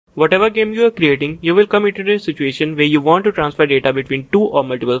Whatever game you are creating, you will come into a situation where you want to transfer data between two or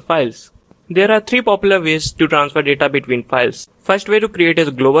multiple files. There are three popular ways to transfer data between files. First way to create is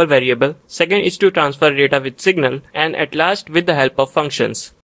a global variable, second is to transfer data with signal, and at last with the help of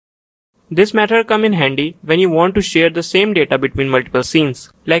functions. This method come in handy when you want to share the same data between multiple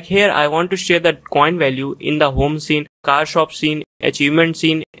scenes. Like here I want to share the coin value in the home scene, car shop scene, achievement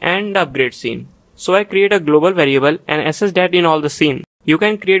scene, and the upgrade scene. So I create a global variable and access that in all the scene. You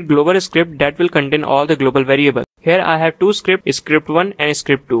can create global script that will contain all the global variable. Here I have two scripts, script 1 and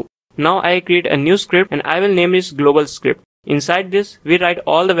script 2. Now I create a new script and I will name this global script. Inside this, we write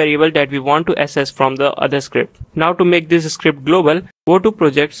all the variable that we want to access from the other script. Now to make this script global, go to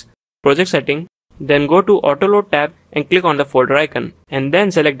projects, project setting, then go to auto load tab and click on the folder icon and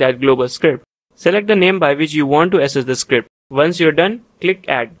then select that global script. Select the name by which you want to access the script. Once you're done, click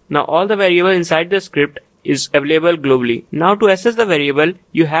add. Now all the variable inside the script is available globally. Now to access the variable,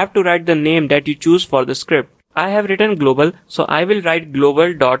 you have to write the name that you choose for the script. I have written global, so I will write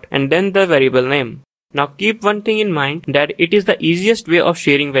global dot and then the variable name. Now keep one thing in mind that it is the easiest way of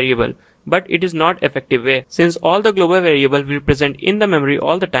sharing variable, but it is not effective way since all the global variable will present in the memory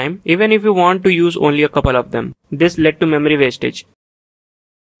all the time even if you want to use only a couple of them. This led to memory wastage.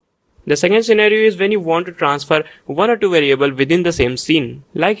 The second scenario is when you want to transfer one or two variables within the same scene.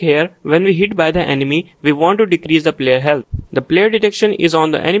 Like here, when we hit by the enemy, we want to decrease the player health. The player detection is on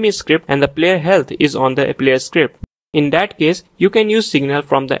the enemy script and the player health is on the player script. In that case, you can use signal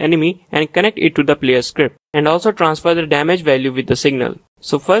from the enemy and connect it to the player script and also transfer the damage value with the signal.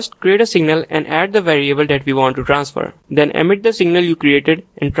 So first create a signal and add the variable that we want to transfer. Then emit the signal you created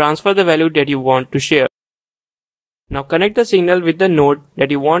and transfer the value that you want to share. Now connect the signal with the node that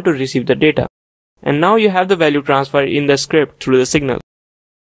you want to receive the data. And now you have the value transfer in the script through the signal.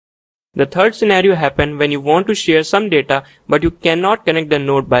 The third scenario happens when you want to share some data but you cannot connect the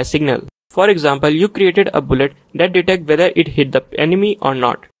node by signal. For example, you created a bullet that detects whether it hit the enemy or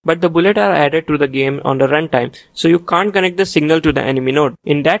not. But the bullets are added to the game on the runtime, so you can't connect the signal to the enemy node.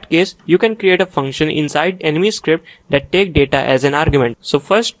 In that case, you can create a function inside enemy script that take data as an argument. So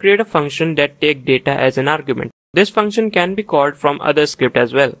first create a function that take data as an argument. This function can be called from other script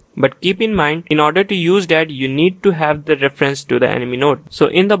as well. But keep in mind, in order to use that, you need to have the reference to the enemy node. So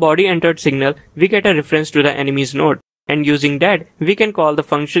in the body entered signal, we get a reference to the enemy's node. And using that, we can call the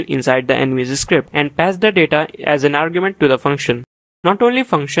function inside the enemy's script and pass the data as an argument to the function. Not only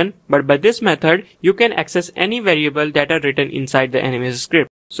function, but by this method, you can access any variable that are written inside the enemy's script.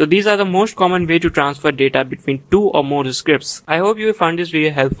 So these are the most common way to transfer data between two or more scripts. I hope you found this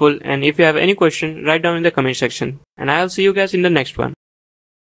video helpful, and if you have any question, write down in the comment section. And I'll see you guys in the next one.